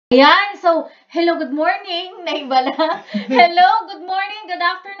Ayan, so, hello, good morning, naibala. Hello, good morning, good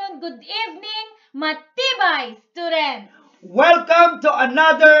afternoon, good evening, matibay student. Welcome to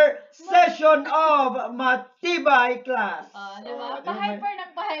another session of Matibay Class. Di ba? Di ba Pa-hyper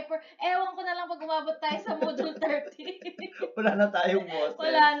ng pa-hyper. Ewan ko na lang pag umabot tayo sa module 30. wala na tayong boses.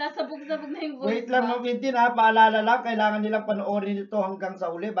 Wala na, sabog-sabog na yung voice Wait lang, ba? no, Vintin, ha. Paalala lang, kailangan nilang panoorin ito hanggang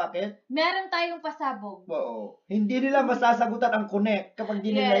sa uli. Bakit? Meron tayong pasabog. Oo. Hindi nila masasagutan ang connect kapag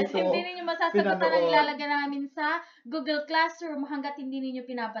di nila Yes, ito hindi ninyo masasagutan ang pinanood. ilalagay namin sa Google Classroom hanggat hindi ninyo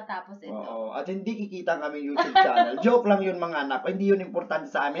pinapatapos ito. Oo. At hindi kikita ang aming YouTube channel. Joke lang yun, mga anak. Hindi yun importante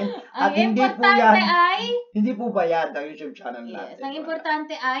sa amin. At Ang hindi po importante yan, ay, hindi po bayad ang YouTube channel yes, natin. ang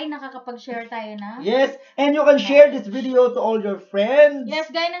importante ay nakakapag-share tayo na. Yes, and you can share this video to all your friends. Yes,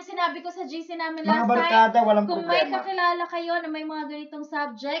 gaya ng sinabi ko sa GC namin Mga last barkada, time, walang kung may problema. kakilala kayo na may mga ganitong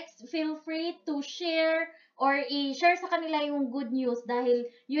subjects, feel free to share or i-share sa kanila yung good news dahil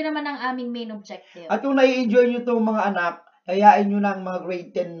yun naman ang aming main objective. At kung nai-enjoy nyo itong mga anak, hayain nyo ng mga grade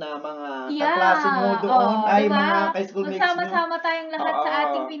 10 na mga kaklase mo doon, ay diba? mga ka-school mates nyo. Magsama-sama tayong lahat sa Oo.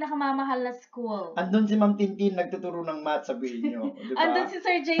 ating pinakamamahal na school. Andun si Ma'am Tintin nagtuturo ng math, sabihin nyo. Diba? Andun si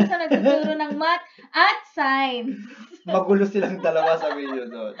Sir Jason nagtuturo ng math at science. Magulo silang dalawa, sabihin nyo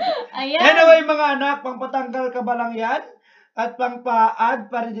doon. Ayan. Anyway, mga anak, pangpatanggal ka ba lang yan? At pangpa-add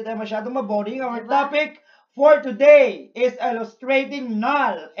para hindi tayo masyadong maboring. Our Diba? topic for today is illustrating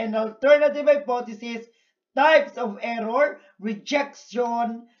null and alternative hypothesis, types of error,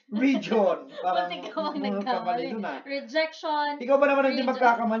 rejection, region. Ba't ikaw ang nagkamali? Doon, Rejection. Ikaw ba naman hindi region.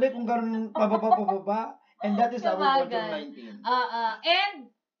 magkakamali kung gano'n pababa? And that is our module Sabagay. 19. And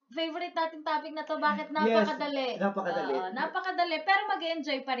favorite nating topic na to, bakit napakadali? Yes, napakadali. Napakadali, pero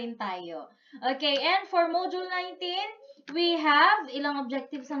mag-enjoy pa rin tayo. Okay, and for module 19, we have ilang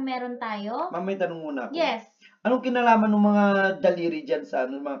objectives ang meron tayo? Ma'am, may tanong muna ako. Yes. Anong kinalaman ng mga daliri dyan sa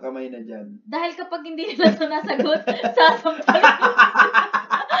mga kamay na dyan? Dahil kapag hindi nila ito nasagot, sasampalin.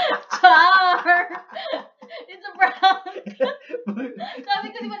 Char! It's a prank. Sabi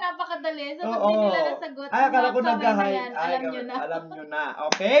ko, di ba napakadali? So, pag hindi nila nasagot, ay, akala ko mga kamay na nag-hide. yan, alam nyo na. Alam nyo na.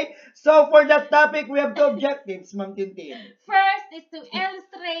 Okay? So, for that topic, we have two objectives, Ma'am Tintin. First is to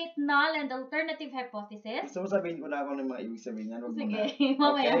illustrate null and alternative hypothesis. Gusto mo sabihin ko na ako ng mga ibig sabihin yan? Wag mo Sige,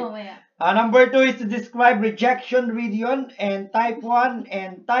 na. mamaya. Number 2 is to describe rejection, region, and type 1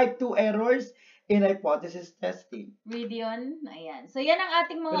 and type 2 errors in hypothesis testing. Region, ayan. So, yan ang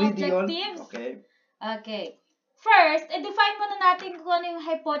ating mga Region, objectives. okay. First, define muna natin kung ano yung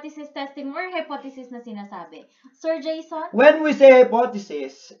hypothesis testing or hypothesis na sinasabi. Sir Jason? When we say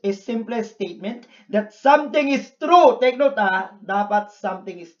hypothesis, is simplest statement that something is true. Take note, dapat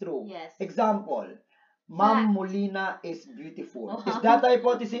something is true. Yes. Example, Ma'am Molina is beautiful. Wow. Is that a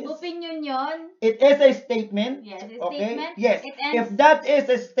hypothesis? Opinion yon. It is a statement. Yes, a Okay? statement. Yes. It ends. If that is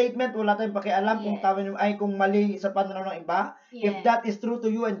a statement, wala tayong pakialam kung Yes. tama ay kung mali sa pananaw ng iba. Yes. If that is true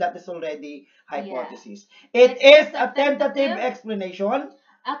to you and that is already hypothesis. It It is is a a tentative tentative explanation.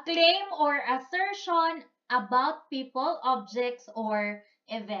 A claim or assertion about people, objects, or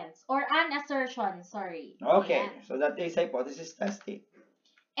events. Or an assertion, sorry. Okay. Ayan. So that is hypothesis testing.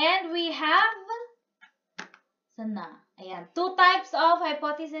 And we have, saan na? Ayan. Two types of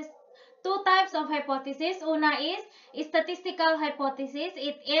hypothesis. Una is statistical hypothesis.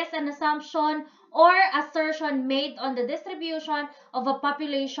 It is an assumption or assertion made on the distribution of a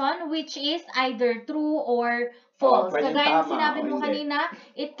population which is either true or false. pwedeng Kagaya ng tama sinabi o mo hindi. kanina,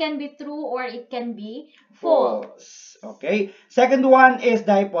 it can be true or it can be false. Okay. Second one is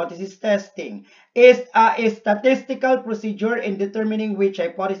the hypothesis testing. Is a statistical procedure in determining which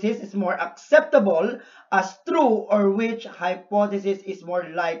hypothesis is more acceptable as true or which hypothesis is more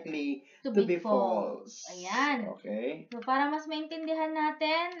likely to be false. Ayan. Okay. So, para mas maintindihan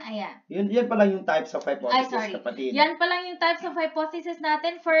natin, ayan. Yan pala yung types of hypothesis, sorry. kapatid. Yan pa lang yung types of hypothesis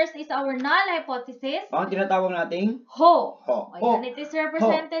natin. First is our null hypothesis. Ang tinatawag nating Ho. ho. Ayan, it is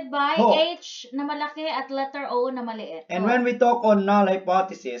represented by Ho. H na malaki at letter O na maliit. And when we talk on null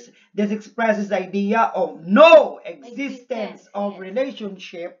hypothesis, this expresses the idea of no existence of yes.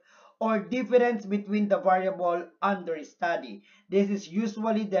 relationship or difference between the variable under study. This is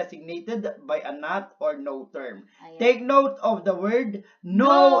usually designated by a not or no term. Ayan. Take note of the word No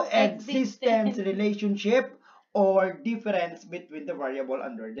no existence existence. relationship or difference between the variable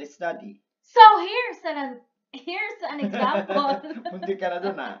under the study. So, here's an example. Munti ka na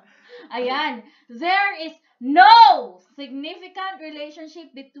dun, Ayan. There is no significant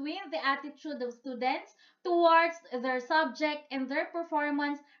relationship between the attitude of students towards their subject and their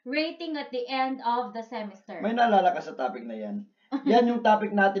performance rating at the end of the semester. May naalala ka sa topic na yan. Yan yung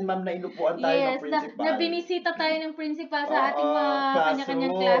topic natin, ma'am, na inupuan tayo ng Yes, na principal. binisita tayo ng principal sa ating mga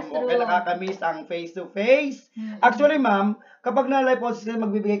kanya-kanyang classroom. Okay, classroom. nakakamiss ang face-to-face. Actually, ma'am, kapag null hypothesis,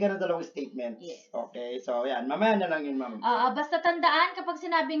 magbibigay ka ng dalawang statements. Yes. Okay, so yan. Mamaya na lang yun, ma'am. Basta tandaan, kapag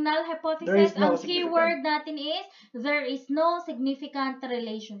sinabing null There hypothesis, is no ang keyword natin is, there is no significant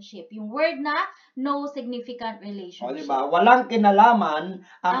relationship. Yung word na, no significant O, relationship. diba? Walang kinalaman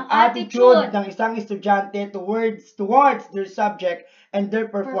ang Ang attitude attitude ng isang estudyante towards their subject and their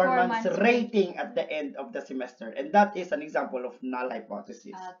performance rating at the end of the semester. And that is an example of null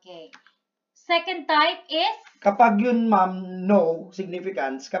hypothesis. Okay. Second type is? Kapag yun, ma'am, no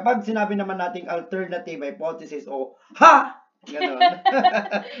significance. Kapag sinabi naman nating alternative hypothesis o ha! Ganon.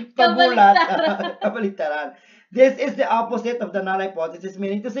 Pagulat. Kabaliktaran. This is the opposite of the null hypothesis,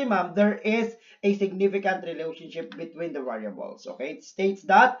 meaning to say, ma'am, there is a significant relationship between the variables. Okay? It states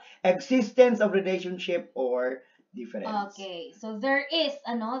that existence of relationship or difference. Okay. So, there is.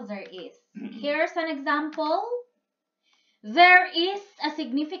 There is. Here's an example. There is a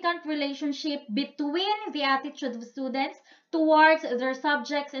significant relationship between the attitude of students towards their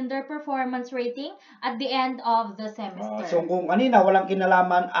subjects and their performance rating at the end of the semester. So kung kanina walang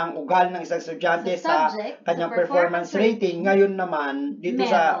kinalaman ang ugali ng isang estudyante sa kanyang performance rating, ngayon naman dito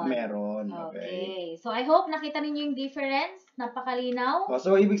sa meron. Okay. So I hope nakita ninyo yung difference. Napakalinaw.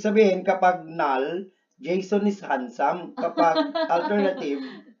 So ibig sabihin kapag null, Jason is handsome. Kapag alternative,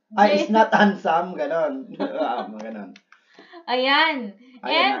 is not handsome. Ganon. Ganon. Ayan.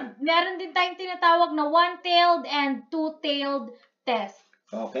 And meron din tayong tinatawag na one-tailed and two-tailed test.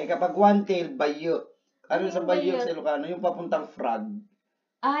 Okay, kapag one-tailed, bayot. Ano sa bayot sa Ilocano? Yung papuntang frog.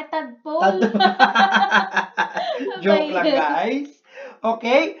 Tadpole. Joke lang, guys.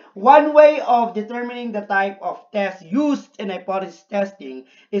 Okay, one way of determining the type of test used in hypothesis testing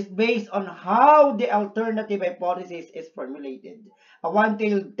is based on how the alternative hypothesis is formulated. A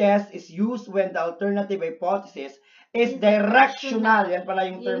one-tailed test is used when the alternative hypothesis is directional. Yan pala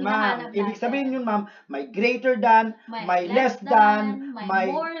yung term, ma'am. Ibig sabihin yun, ma'am, may greater than, may less than,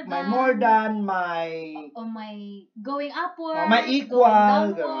 may more than, may going upwards, may equal,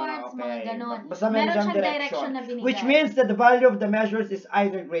 going downwards, mga ganon. Basta meron siyang direction. Na binigay. Which means that the value of the measures is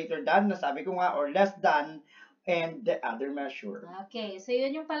either greater than, nasabi ko nga, or less than, and the other measure. Okay, so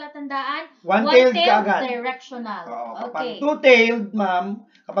yun yung palatandaan. One-tailed directional. Kapag two-tailed, ma'am,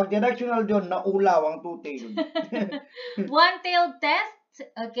 kapag directional yun, naulaw ang two-tailed. One-tailed test,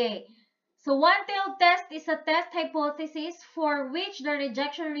 okay. So one-tailed test is a test hypothesis for which the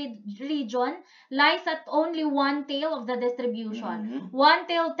rejection region lies at only one tail of the distribution.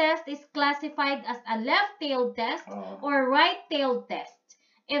 One-tailed test is classified as a left-tailed test or right-tailed test.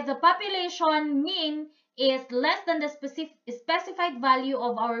 If the population mean is less than the specified value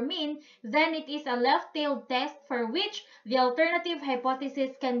of our mean, then it is a left-tailed test for which the alternative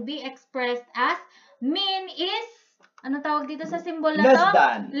hypothesis can be expressed as mean is, ano tawag dito sa symbol na to?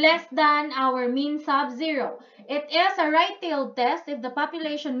 Less than our mean sub 0. It is a right-tailed test if the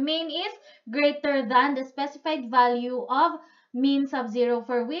population mean is greater than the specified value of mean sub 0,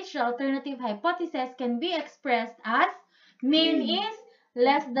 for which the alternative hypothesis can be expressed as mean is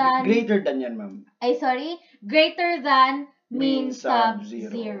less than... Greater than yan, ma'am. Greater than mean sub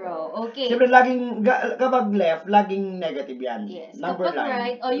 0. Okay. Siyempre, kapag left, laging negative yan. Yes. Number kapag line.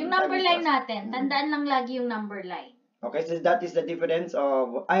 Right, yung number line natin, tandaan lang lagi yung number line. Okay, so that is the difference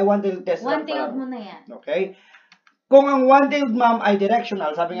of, one-tailed test lang pala. One-tailed mo na yan. Okay. Kung ang one-tailed, ma'am, ay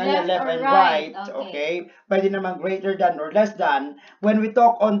directional, sabi nga niya, left and right, okay, pwede naman greater than or less than. When we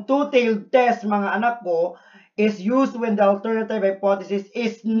talk on two-tailed test, mga anak ko, is used when the alternative hypothesis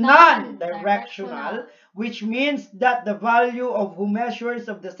is non-directional, which means that the value of two measures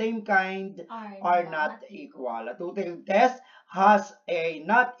of the same kind are not equal. A two-tailed test has a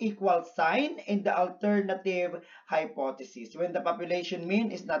not equal sign in the alternative hypothesis. When the population mean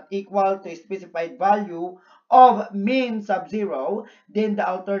is not equal to a specified value of mean sub 0, then the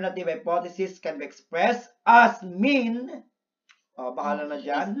alternative hypothesis can be expressed as mean, bahala na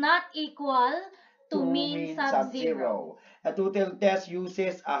dyan, is not equal to mean sub 0. A two-tailed test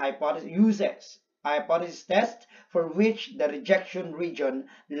uses a hypothesis test for which the rejection region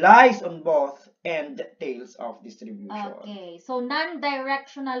lies on both end tails of distribution. Okay, so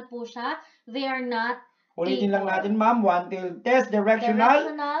non-directional po siya. They are not ulitin lang natin, ma'am. One-tailed test,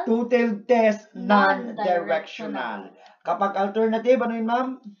 directional. Two-tailed test, non-directional. Kapag alternative, ano yun,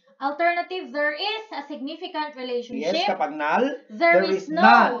 ma'am? Alternative, there is a significant relationship. Yes, kapag null, there is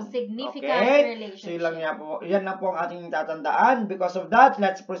no significant relationship. So, yan na po ang ating tatandaan. Because of that,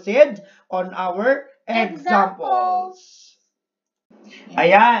 let's proceed on our examples.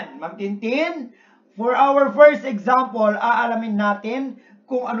 Ayan, Ma'am Tintin. For our first example, aalamin natin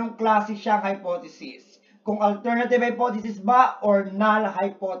kung anong klase siyang hypothesis. Kung alternative hypothesis ba or null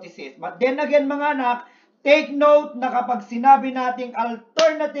hypothesis. But then again mga anak, take note na kapag sinabi nating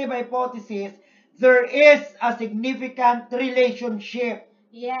alternative hypothesis, there is a significant relationship.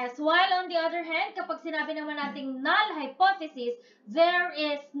 Yes, while on the other hand, kapag sinabi naman nating null hypothesis, there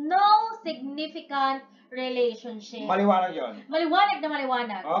is no significant relationship. Maliwanag yun. Maliwanag na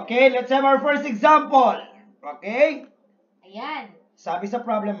maliwanag. Okay, let's have our first example. Okay? Ayan. Sabi sa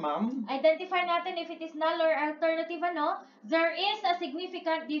problem, ma'am. Identify natin if it is null or alternative, ano? There is a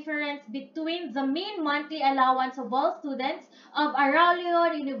significant difference between the mean monthly allowance of all students of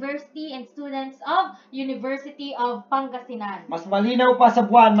Araulion University and students of University of Pangasinan. Mas malinaw pa sa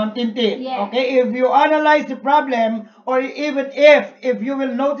buwan, ma'am Tintin. Yes. Okay, if you analyze the problem, or even if you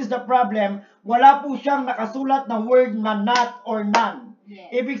will notice the problem, wala po siyang nakasulat na word na not or none. Yes.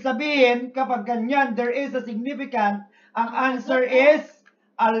 Ibig sabihin, kapag ganyan, there is a significant, ang answer is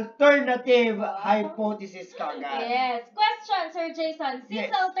alternative hypothesis kagad. Yes. Question, Sir Jason. Since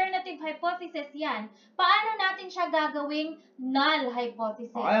Yes. alternative hypothesis yan, paano natin siya gagawing null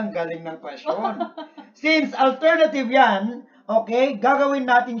hypothesis? Ay, ang galing ng question. Since alternative yan, okay, gagawin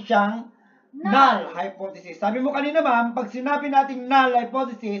natin siyang null hypothesis. Sabi mo kanina ma'am, pag sinabi natin null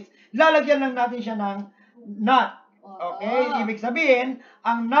hypothesis, lalagyan lang natin siya ng not. Okay, ibig sabihin,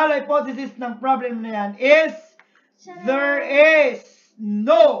 ang null hypothesis ng problem na yan is there is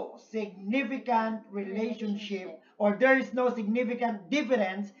no significant relationship or there is no significant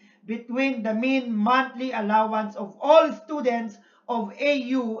difference between the mean monthly allowance of all students of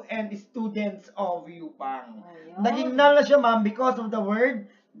AU and students of UPANG. Naging null na siya ma'am because of the word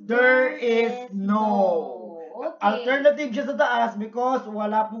there is no. Okay. Alternative siya sa taas because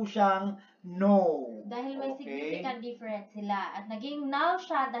wala po siyang no. Dahil may Okay. significant difference sila. At naging null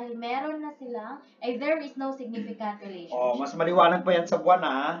siya dahil meron na silang, there is no significant relationship. Oh, mas maliwanag pa yan sa buwan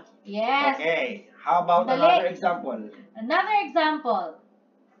ha. Yes. Okay. How about Dali. another example? Another example.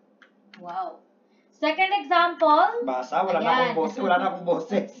 Wow. Second example. Basa, wala na Ayan. akong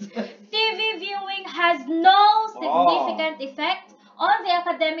boses. TV viewing has no significant effect on the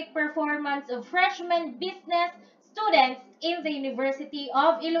academic performance of freshman business students in the University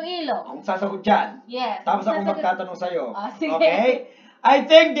of Iloilo. Kung sasagot dyan. Yes. Tapos ako Sasagot- magtatanong sa'yo. Sige. Okay? I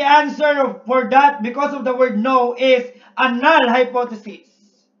think the answer for that, because of the word no, is a null hypothesis.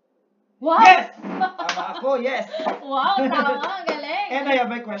 Wow! Yes! Tama ako, yes. Wow, tama. Ang galing. And I have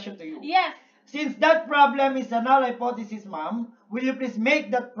a question to you. Yes. Since that problem is a null hypothesis, ma'am, will you please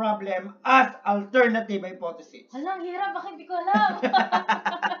make that problem as alternative hypothesis? Halang hirap, bakit di ko alam?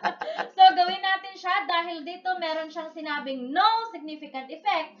 So, gawin natin siya dahil dito meron siyang sinabing no significant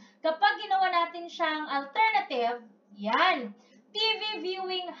effect. Kapag ginawa natin siyang alternative, yan. TV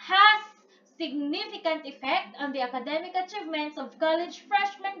viewing has significant effect on the academic achievements of college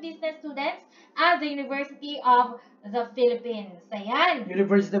freshman business students at the University of the Philippines. Ayan.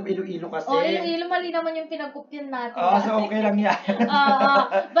 University of Iloilo kasi. Iloilo, mali naman yung pinagkupyan natin. So okay lang yan.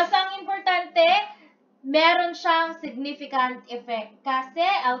 Basta ang importante, meron siyang significant effect kasi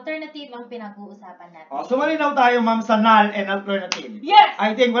alternative ang pinag-uusapan natin. So malinaw tayo ma'am sa null and alternative. Yes!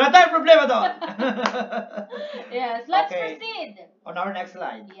 I think wala tayong problema doon. Yes, let's Okay. proceed. On our next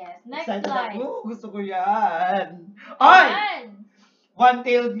slide. Yes, next Excited slide. ako. Gusto ko yan. Ay! Ayan.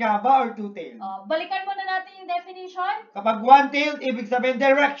 One-tailed nga ba or two-tailed? Balikan muna natin yung definition. Kapag one-tailed, ibig sabihin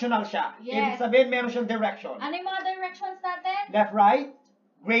directional siya. Yes. Ibig sabihin meron siyang direction. Ano yung mga directions natin? Left, right,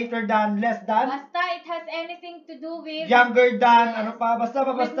 greater than, less than, Basta it has anything to do with younger than, Yes. ano pa, basta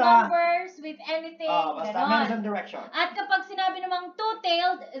pa, with basta. numbers, with anything, Basta ganon. meron siyang direction. At kapag sinabi namang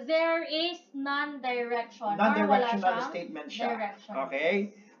two-tailed, there is non-direction. Non-directional or wala statement siya. direction. Okay?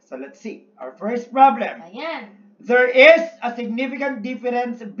 So let's see. Our first problem. Ayan. There is a significant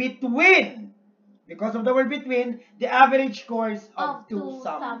difference between, because of the word between, the average scores of two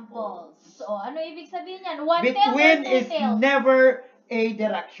samples. So, ano ibig sabihin yan? One-tailed Between or is two-tailed? never a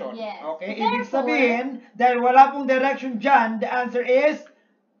direction. Yes. Okay? Therefore, Ibig sabihin, dahil wala pong direction dyan, the answer is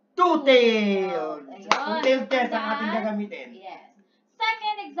two-tailed. Ayun. Two-tailed test ang Tandaan? ating gagamitin. Yes.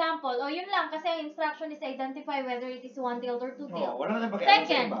 Second example, yun lang, kasi ang instruction is identify whether it is one-tailed or two-tailed. Wala na pag-aaral sa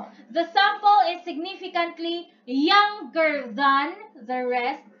Second, iba. the sample is significantly younger than the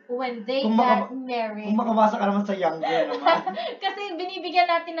rest when they Kung got married. Kung makabasa ka naman sa younger naman. Kasi binibigyan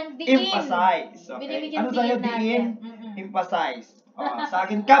natin ng diin. Emphasize. Okay. Binibigyan Ano sa'yo, diin natin. diin? Mm-mm. Emphasize. Sa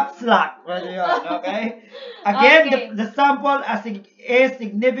akin, caps lock. Pwede yun, okay? Again, Okay. the sample is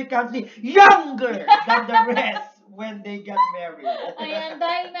significantly younger than the rest when they get married. Ayan,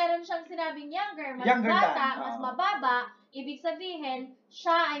 dahil meron siyang sinabi sinabing younger, mas Younger bata, than, mas oo. mababa, ibig sabihin,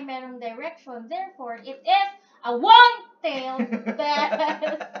 siya ay merong direction. Therefore, it is a one-tailed test.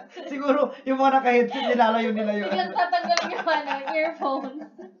 Siguro, yung mga naka-headset, nilalayo nila yun. Biglang tatanggalin yung earphones.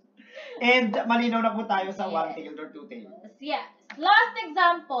 And malinaw na po tayo sa Yes. one-tailed or two-tailed. Yes. Last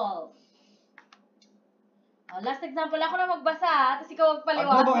example. Last example, ako na magbasa, tapos ikaw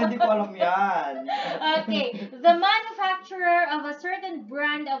magpaliwanag. Baka hindi ko alam yan. Okay. The manufacturer of a certain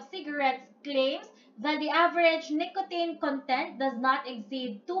brand of cigarettes claims that the average nicotine content does not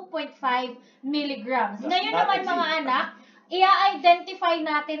exceed 2.5 milligrams. Does Ngayon not naman exceed. mga anak, i-identify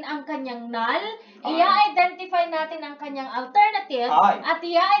natin ang kanyang null, i-identify natin ang kanyang alternative, Ay. at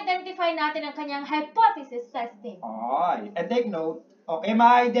i-identify natin ang kanyang hypothesis testing. Ay. And take note, okay,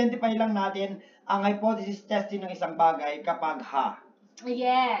 ma-identify lang natin ang hypothesis testing ng isang bagay kapag ha.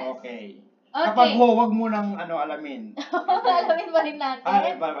 Yes. Okay. Okay. Kapag ho, wag mo nang alamin. Alamin ba rin natin?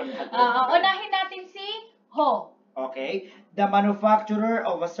 Unahin natin si ho. Okay. The manufacturer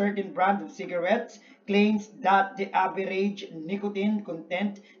of a certain brand of cigarettes claims that the average nicotine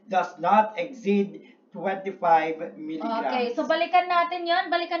content does not exceed 25 milligrams. Okay, so balikan natin yon.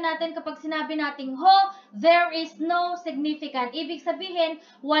 Balikan natin kapag sinabi nating ho, there is no significant. Ibig sabihin,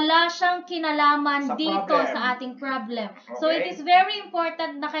 wala siyang kinalaman Sa dito problem. sa ating problem. So Okay. it is very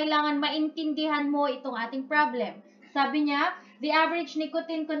important na kailangan maintindihan mo itong ating problem. Sabi niya, the average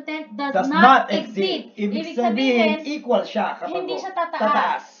nicotine content does not exceed. Ibig sabihin, equal siya kapag hindi siya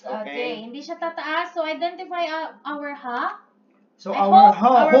tataas. Okay, hindi siya tataas. So identify our ha. So Ay, our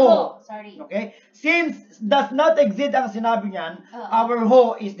our ho. Sorry. Okay? Since does not exceed ang sinabi niyan, Oo. our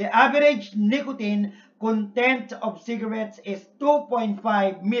ho is the average nicotine content of cigarettes is 2.5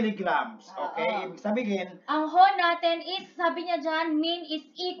 milligrams. Okay? Oo. Ibig sabihin, Ang ho natin is, sabi niya dyan, mean is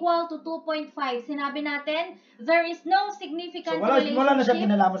equal to 2.5. Sinabi natin, there is no significant so wala na siyang relationship.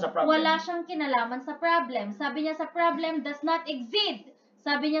 kinalaman sa problem. Wala siyang kinalaman sa problem. Sabi niya sa problem does not exceed.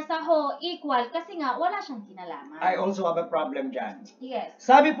 Sabi niya sa ho, equal. Kasi nga, wala siyang kinalaman. I also have a problem dyan. Yes.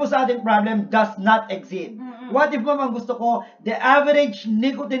 Sabi po sa ating problem, does not exceed. Mm-mm. What if naman gusto ko, the average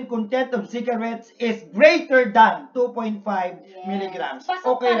nicotine content of cigarettes is greater than 2.5 Yes. milligrams.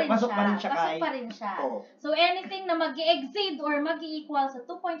 Pasok Okay, pa rin pasok siya. pa rin siya Pasok kay... pa rin siya. Oo. So, anything na mag-exceed or mag-equal sa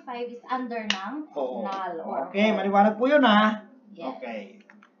 2.5 is under ng Oo. null or Okay, ho. maliwanag po yun ha. Yes. Okay.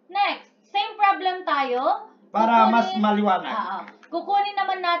 Next, same problem tayo. Para mas maliwanag. Kukunin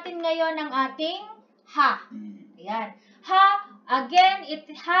naman natin ngayon ang ating ha. Mm. Ayan. Ha, again, it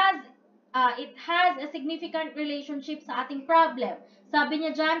has a significant relationship sa ating problem. Sabi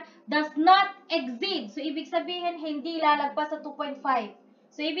niya dyan, does not exceed. So, ibig sabihin, hindi lalagpas sa 2.5.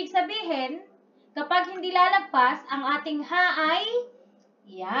 So, ibig sabihin, kapag hindi lalagpas, ang ating ha ay,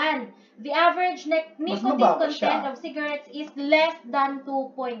 yan. The average nicotine mababa content siya. of cigarettes is less than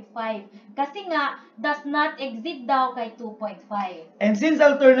 2.5. Kasi nga, does not exceed daw kay 2.5. And since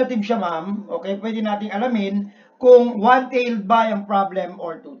alternative siya ma'am, okay, pwede nating alamin kung one-tailed ba yung problem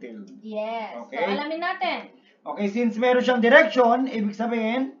or two-tailed. Yes. Okay. So, alamin natin. Okay, since meron siyang direction, ibig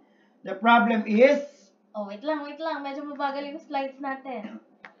sabihin, the problem is... Oh, wait lang. Medyo mabagal yung slides natin.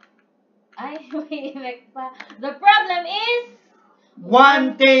 Ay, may effect pa. The problem is...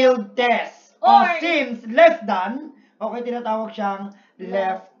 one-tailed test. Or Since less than, okay, tinatawag siyang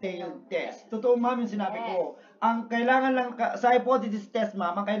left-tailed test. Totoo ma'am yung sinabi ko. Ang kailangan lang, sa hypothesis test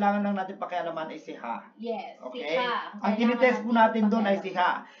ma'am, ang kailangan lang natin pakialaman ay si ha. Yes, Okay? si ha. Ang tinitest po natin doon ay si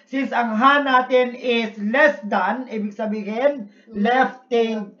ha. Since ang ha natin is less than, ibig sabihin,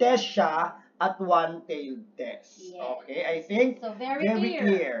 left-tailed test siya at one-tailed test. Yes. Okay? I think, So, very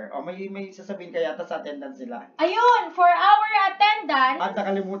clear. O, may sasabihin ka yata sa attendance nila. Ayun, for our attendance. At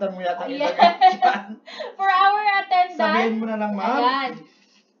nakalimutan mo yata Yes. ilagay dyan. For our attendance. Sabihin mo na lang, ma'am. Ayan.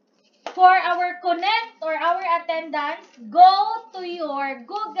 For our connect or our attendance, go to your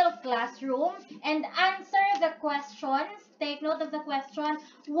Google Classroom and answer the questions. Take note of the question.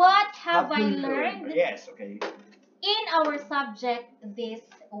 What have I learned Yes, okay. in our subject this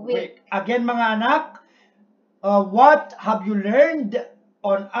week? Again, mga anak, what have you learned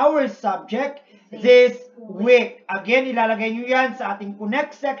on our subject this week? Again, ilalagay nyo yan sa ating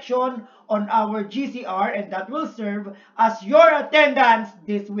connect section on our GCR and that will serve as your attendance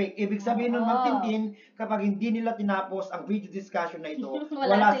this week. Ibig sabihin nun, Ma'am Tintin, kapag hindi nila tinapos ang video discussion na ito,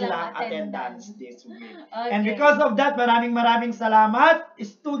 wala silang attendance this week. Okay. And because of that, maraming salamat,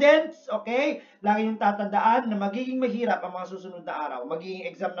 students, okay? Lagi yung tatandaan na magiging mahirap ang mga susunod na araw. Magiging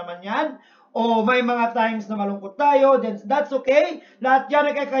exam naman yan. O may mga times na malungkot tayo, then that's okay. Lahat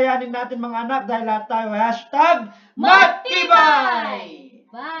yan ay kakayanin natin mga anak dahil lahat tayo #Matibay!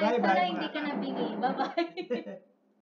 Bye! Sana hindi ka nabingi. Bye-bye!